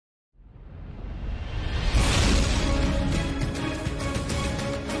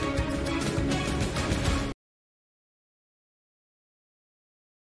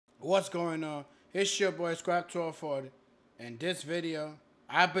What's going on? It's your boy Scrap1240. In this video,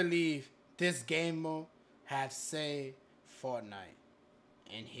 I believe this game mode has saved Fortnite.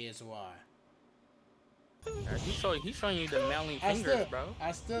 And here's why. He's showing you the manly fingers, bro.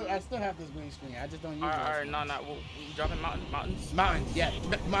 I still have this green screen. I just don't use it. Alright, no. We dropping mountains? Mountains, yeah.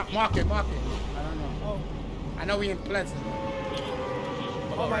 Mark it. I don't know. Oh. I know we in Pleasant.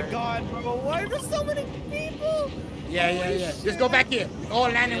 Oh my god, bro. Why are there so many people? Yeah. Just go back here. All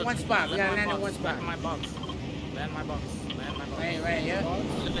land in one spot. We gotta land in one spot. Land my box. Right, yeah. Got a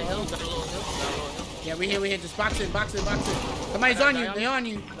little hill. Yeah, we here. Just box it. Somebody's on you. They on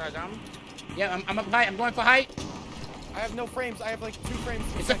you. Got him. Yeah, I'm up height. I'm going for height. I have no frames. I have like 2 frames.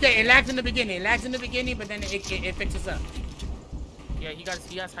 It's okay. It lags in the beginning. But then it fixes up. Yeah, he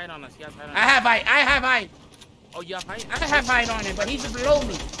has height on us. I have height. Oh, you have height? I have height on him, but he's below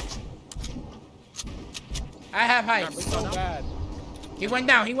me. I have height. So bad. He went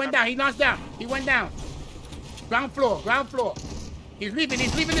down. He launched down. He went down. Ground floor. He's leaving the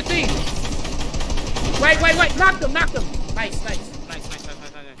team. Wait. Knocked him. Nice.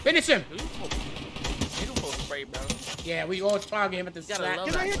 Finish him. Beautiful spray, bro. Yeah, we all target him at the slap.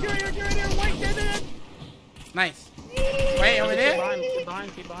 Get right here. Wait, get it. Nice. Right over there.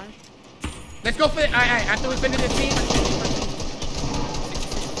 Keep behind. Let's go for it. Alright. After we finish this team.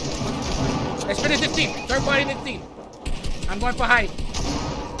 Let's finish this team. Third party this team. I'm going for height.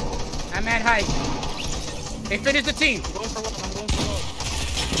 I'm at height. They finish the team. I'm going for what?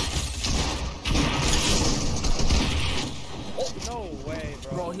 No way,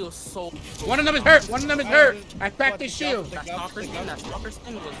 bro. Bro, he was so... One of them is hurt. I cracked his shield. That stalker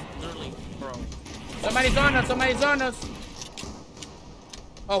skin was literally... Bro. Somebody's on us.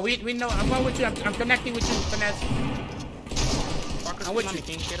 Oh, we know. I'm going with you. I'm connecting with you, Finesse. I'm with you.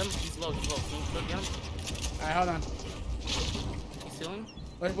 Can you get him? He's low. Can you still get him? Alright, hold on. You stealing?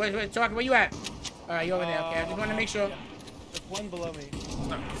 Wait, Chalky, where you at? Alright, you over there. Okay, I just want to make sure. There's one below me.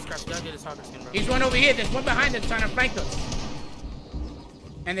 Scrap, you gotta get his stalker skin, bro. He's one over here. There's one behind us trying to flank us.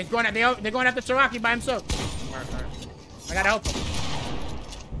 And they're going after Cherokee by himself. Alright. I gotta help him.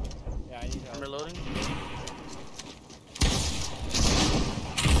 Yeah, I need help. I'm reloading.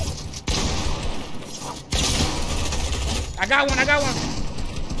 I got one. I got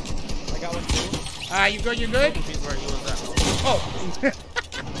one too. Alright, you good? I'm confused where he was at. Oh.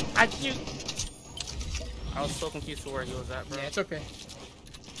 I shoot. I was so confused to where he was at, bro. Yeah, it's okay.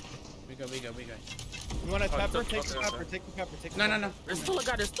 We good. You want a pepper? Take the pepper. No. There's still a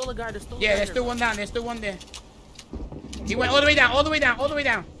guy. Yeah, there's still one down. There's still one there. He went all the way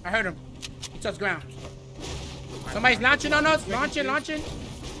down. I heard him. He touched ground. Somebody's launching on us. Launching.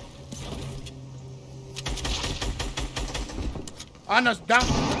 On us, down.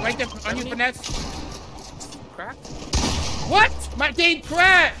 Right there on you, Finesse. Cracked? What? My game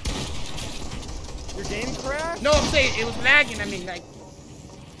crashed. Your game crashed? No, I'm saying it was lagging. I mean, like.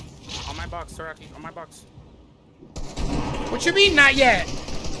 On my box, Saraki. On my box. What you mean, not yet?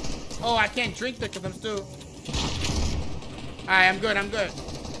 Oh, I can't drink that because I'm still. Alright, I'm good.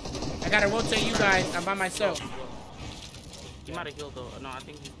 I gotta rotate you guys. I'm by myself. He might have healed though. No, I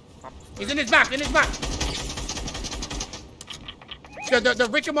think he's in his box. The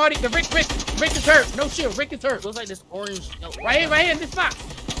Rick and Morty. Rick is hurt. No shield. Rick is hurt. It looks like this orange. Right here in this box.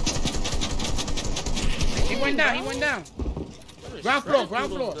 He went down. Ground floor.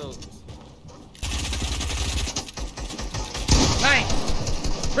 Nice.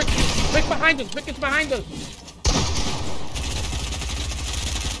 Rick behind us. Rick is behind us.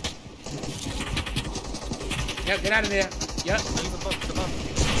 Yep, get out of there. Yep.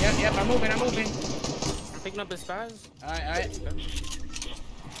 Yep, I'm moving. I'm picking up his spaz. Alright.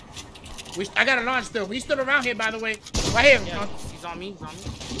 I got a launch still. We stood around here, by the way. Right here. Yeah, he's on me.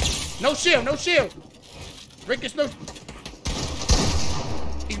 No shield. Rick is no.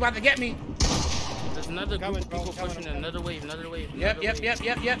 He's about to get me. There's another group of people pushing another wave. Yep.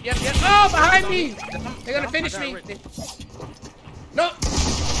 Oh, behind me. They're gonna finish me. No.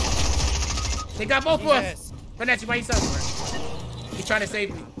 They got both of us. Vanessa, by yourself. He's trying to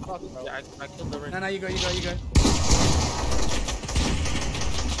save me. Yeah, I killed the ring. No, you good.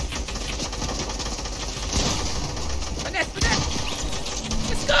 Finesse.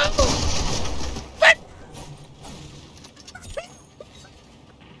 Let's go. What?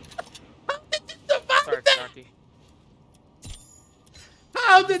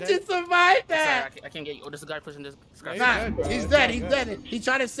 How did you survive that? Sorry, I can't get you. Oh, there's a guy pushing this. Nah, he's dead. He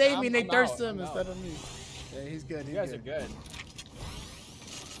tried to save me and they thirsted him instead of me. Yeah, he's good. You guys are good.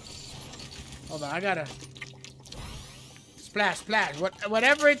 Hold on, I gotta splash.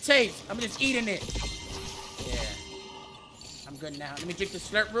 Whatever it takes. I'm just eating it. Yeah. I'm good now. Let me drink the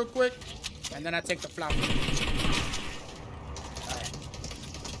slurp real quick, and then I take the flower.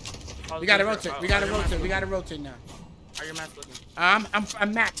 Alright. We gotta rotate. We gotta rotate. We gotta rotate now. How your mask looking? I'm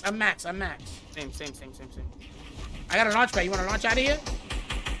max. I'm max. Same. I got a launch pad. You want to launch out of here?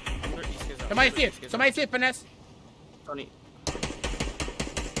 Somebody see it. Somebody see it, Finesse. Tony.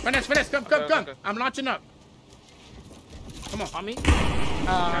 Finesse. Come. Okay. I'm launching up. Come on. On me?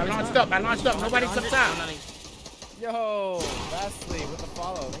 I launched up. Nobody's up top. Yo, Lastly with the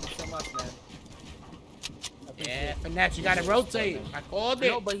follow. Thank you so much, man. Yeah, Finesse, you gotta rotate. I called it.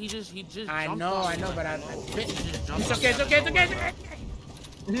 No, but he just I jumped know, on me. but It's okay.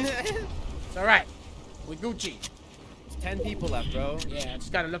 It's alright. We Gucci. There's 10 people left, bro. Yeah, I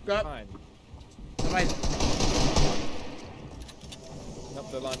just gotta look up. Fine. Somebody.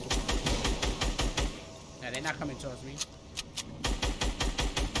 Nope, they're launching. Nah, they're not coming towards me.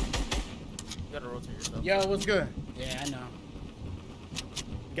 You gotta rotate yourself. Yo, what's good? Yeah, I know.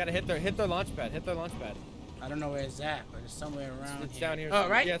 You gotta hit their launch pad. Hit their launch pad. I don't know where it's at, but it's somewhere around It's here. down here. Oh,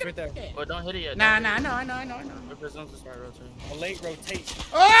 right? Yeah, it's right there. Oh, don't hit it yet. Nah, I know. Represent to start rotating. A late rotate.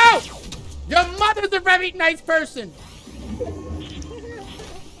 Oh! Your mother's a very nice person.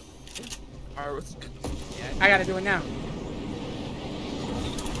 Alright, I gotta do it now.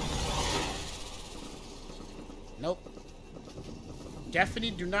 Nope.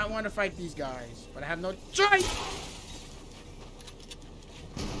 Definitely do not want to fight these guys, but I have no choice.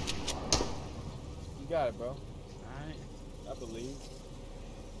 You got it, bro. Alright. I believe.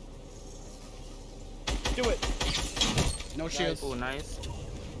 Do it. No shield. Oh, nice.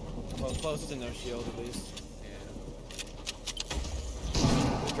 Well, close to no shield at least.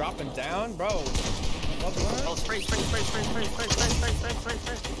 Yeah. Dropping down, bro. Oh, spray.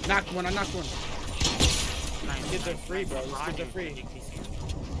 Knocked one. I knocked one. Nice. Kids are free, bro. These kids are free.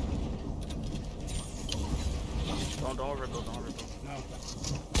 Don't overgo. No.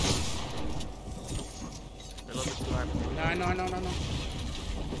 They're a little bit too hard. No.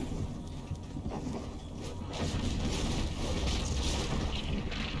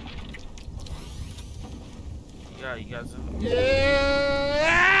 Yeah, you guys. Yeah!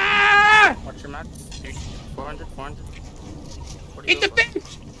 Watch your max. 400. Eat the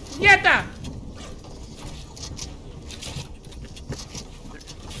fish! Yeta!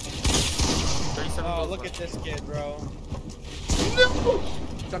 Oh, look at this kid, bro. No!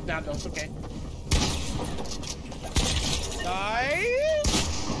 Jump down, though. It's okay.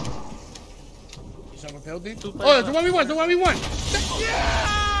 Nice! You saw a building? Two Oh, it's the 1v1. The 1v1.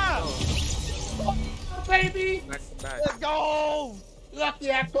 Yeah! Oh, baby! Let's go!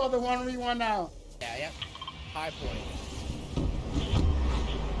 Lucky I called the 1v1 now. Yeah. High point.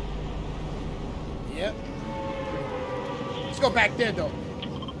 Yep. Let's go back there, though.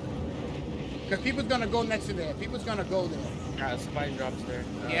 Because people's gonna go next to there. People's gonna go there. Somebody drops there.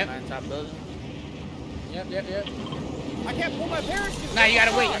 Yep. Top building. Yep. I can't pull my parachute. Nah, you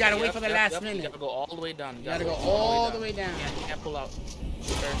gotta wait. You gotta wait for the last minute. You gotta go all the way down. You gotta go all the way down. Yeah, you can't pull out.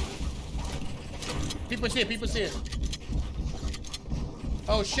 People see it.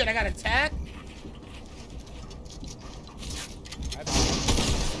 Oh shit, I got attacked.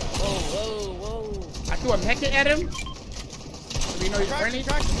 Whoa. I threw a mecha at him. So we know he's friendly.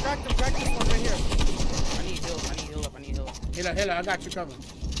 Track this one right here. I need heal up. Healer, I got you covered.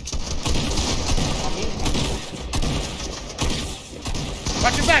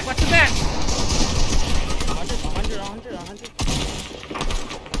 Watch your back. 100.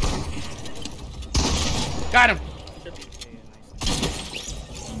 Got him.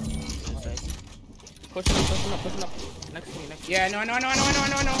 Pushing up. Next to me. Yeah, no.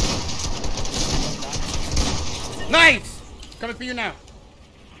 Nice. Coming for you now.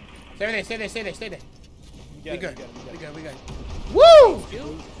 Stay there. We good. Woo!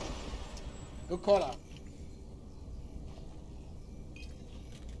 Good call out.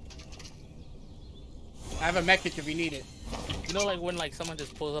 I have a mech kit if you need it. You know, like when someone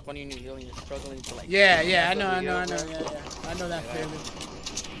just pulls up on you and you're healing, you're struggling to Yeah, I know. I know that feeling.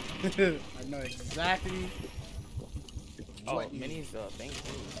 I know exactly. Oh, what minis, thank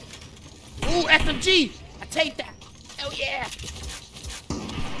you. Ooh, SMG! I take that. Hell yeah!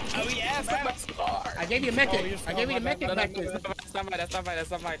 Oh yeah, bro. I gave you a mech kit. I gave you the mech kit back there. That's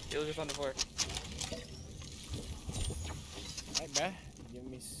not mine. It was just on the floor. Alright, man. You're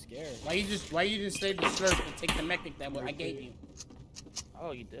getting me scared. Why you just say the slurp and take the mech kit that I gave you?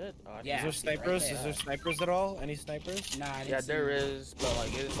 Oh, you did? Oh, Yeah. Is there snipers? right Is there snipers at all? Any snipers? Nah, I didn't Yeah, see there you. is, but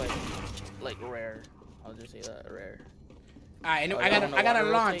it's like rare. I'll just say that rare. Alright, Oh, I got a water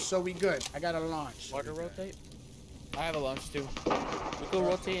launch, rotate? so we good. I got a launch. Water rotate? I have a launch too. We could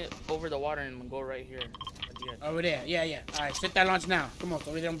rotate over the water and go right here. Over there. Yeah, yeah. All right, set that launch now. Come on,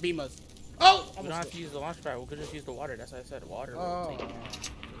 so we don't beam us. Oh! We don't have to use the launch pad. We could just use the water. That's what I said. Water. Oh.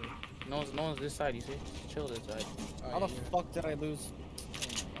 No one's this side. You see? Just chill this side. How the fuck did I lose? Oh my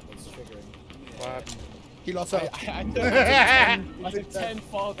god, that's triggering. What happened? He lost up. I took 10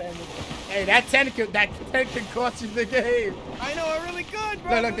 fall damage. Hey, that 10 can cost you the game. I know, it really good,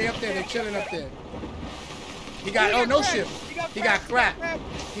 bro. Look, they up there. They're chilling up there. He got, oh, no shit. He got cracked.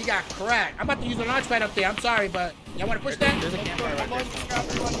 He got cracked. I'm about to use a launch pad up there. I'm sorry, but y'all want to push that? There's a campfire right there.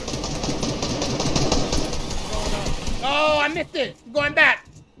 Oh, I missed it. I'm going back.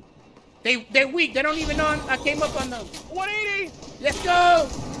 They're weak. They don't even know I came up on them. 180. Let's go.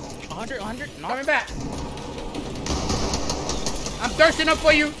 100. No. Coming back. I'm thirsting up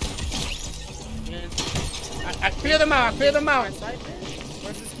for you. I clear them out. I clear them out.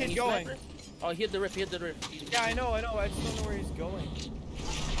 Where's this kid going? Oh, he hit the rip. Yeah, I know. I just don't know where he's going.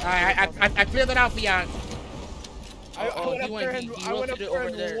 Alright, I cleared it out for y'all. I went up there and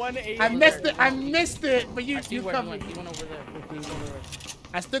 180. I missed it, but you covered. He went over there.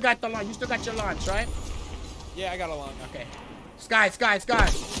 I still got the launch. You still got your launch, right? Yeah, I got a launch. Okay. Sky.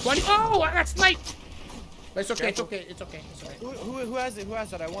 20. Oh, I got sniped. But it's okay. It's okay. Who has it? Who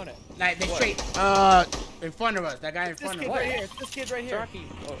has it? I want it. Like they straight. In front of us. That guy in front of us. This kid right here.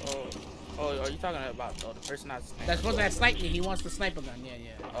 Oh, are you talking about the person that's supposed to have sniped me? He wants the sniper gun. Yeah.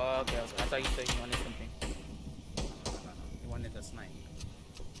 Oh, okay. I thought you said you wanted something. He wanted the snipe.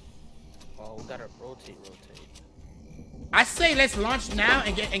 Oh, we gotta rotate. I say let's launch now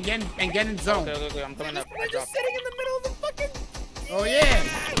and get in zone. Okay. I'm coming up. We're just sitting in the middle of the fucking. Oh yeah.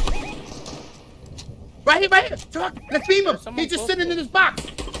 Right here. Talk. Let's beam him. He's just sitting in his box.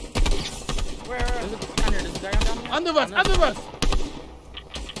 Where? There's a guy down there. Under us.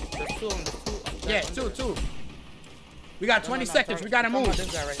 There's two. Yeah, two. We got 20 seconds. We gotta move.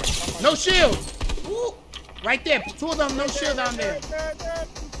 This guy right here. No shield. Ooh. Right there. Two of them. No shield down there.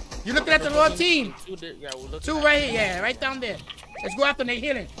 You looking at the raw team? Two right here. Yeah, right down there. Let's go after them. They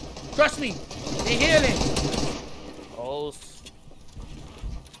healing. Trust me. They healing. Oh.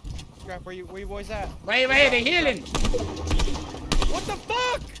 Scrap, where you boys at? Right here. They healing. What the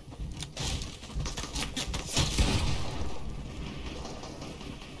fuck?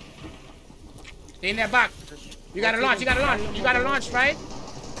 Stay in that box. You gotta launch. You gotta launch, right?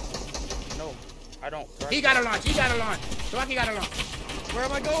 No, I don't. He gotta launch. Rocky gotta launch. Where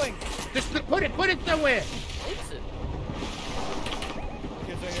am I going? Just put it somewhere. It's it.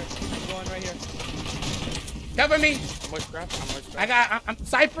 Kids right here. I'm going right here. Cover me. How much scrap? I'm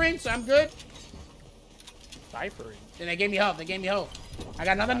ciphering, so I'm good. Ciphering? Then they gave me help. I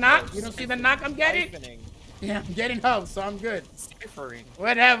got another knock. You don't see the knock I'm getting? Yeah, I'm getting help, so I'm good. Ciphering.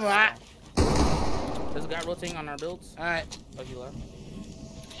 Whatever. There's a guy rotating on our builds. Alright. Oh, he left.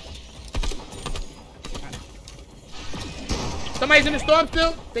 Somebody's in the storm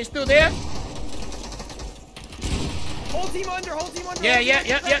still? They still there? Whole team under. Yeah.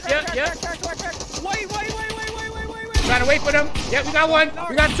 Wait. Trying to wait for them. Yeah, we got one.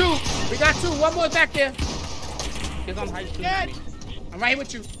 We got two. One more back there. He's on high school. I'm right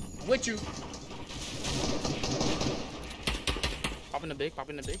here with you. Pop in the big.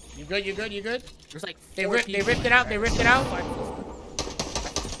 You good? There's like they ripped it out.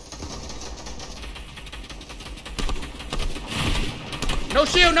 No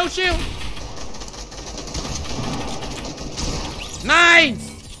shield. Nice.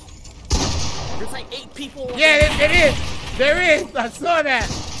 There's like 8 people. Yeah, there is. I saw that.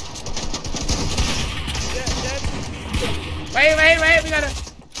 Wait. We gotta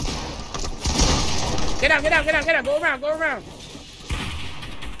get out. Go around.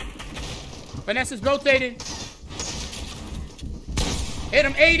 Vanessa's rotating. Hit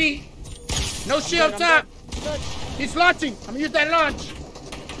him 80. No shield top. He's launching. I'm gonna use that launch.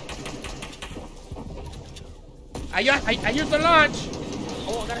 I used the launch.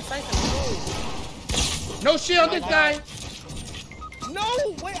 Oh, I got a siphon. No shield this guy. No,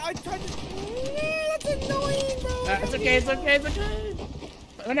 wait, I tried to. That's annoying, bro. It's okay.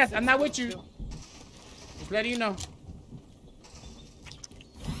 Vanessa, I'm not with you. Just letting you know.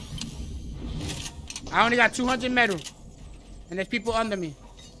 I only got 200 metal. And there's people under me.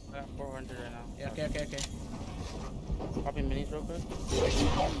 I got 400 right now. Yeah, okay. Popping minis real quick.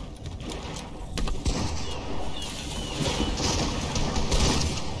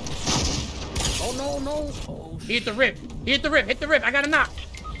 Oh, no. Oh, Hit the rip. Hit the rip. I got a knock.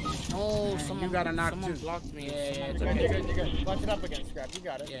 No, You got a knock someone too. blocked me. Yeah, You're good. Watch it up again, Scrap. You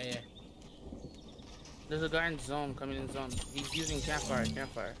got it. Yeah. There's a guy in zone, coming in zone. He's using campfire.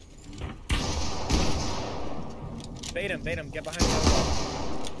 Bait him. Get behind the wall.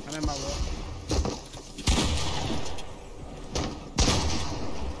 I'm in my wall.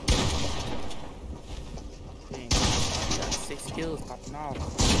 6 kills popping off.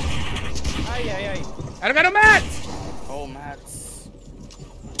 Ay, ay, ay. I don't got no mats! Oh, mats.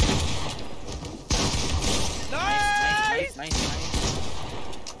 Nice! Nice.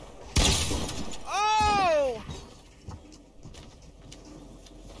 Oh!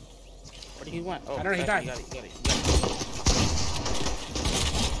 What do you want? Oh, I don't know, he died. You got it.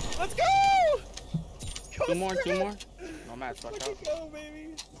 Let's go! Two more. No mats, watch out. Let's go,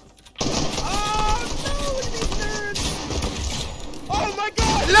 baby. Oh, no! Look at these nerds! Oh, my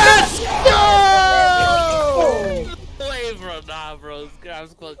God! Let's go! Wait, bro. Nah, bro.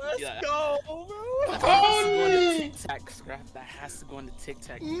 Let's go, bro. Holy Tic-tac, scrap. That has to go into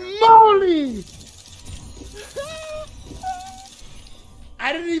tic-tac. moly!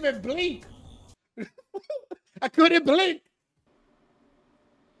 I didn't even blink. I couldn't blink.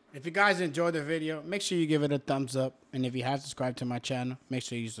 If you guys enjoyed the video, make sure you give it a thumbs up. And if you have subscribed to my channel, make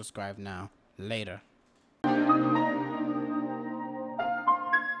sure you subscribe now. Later.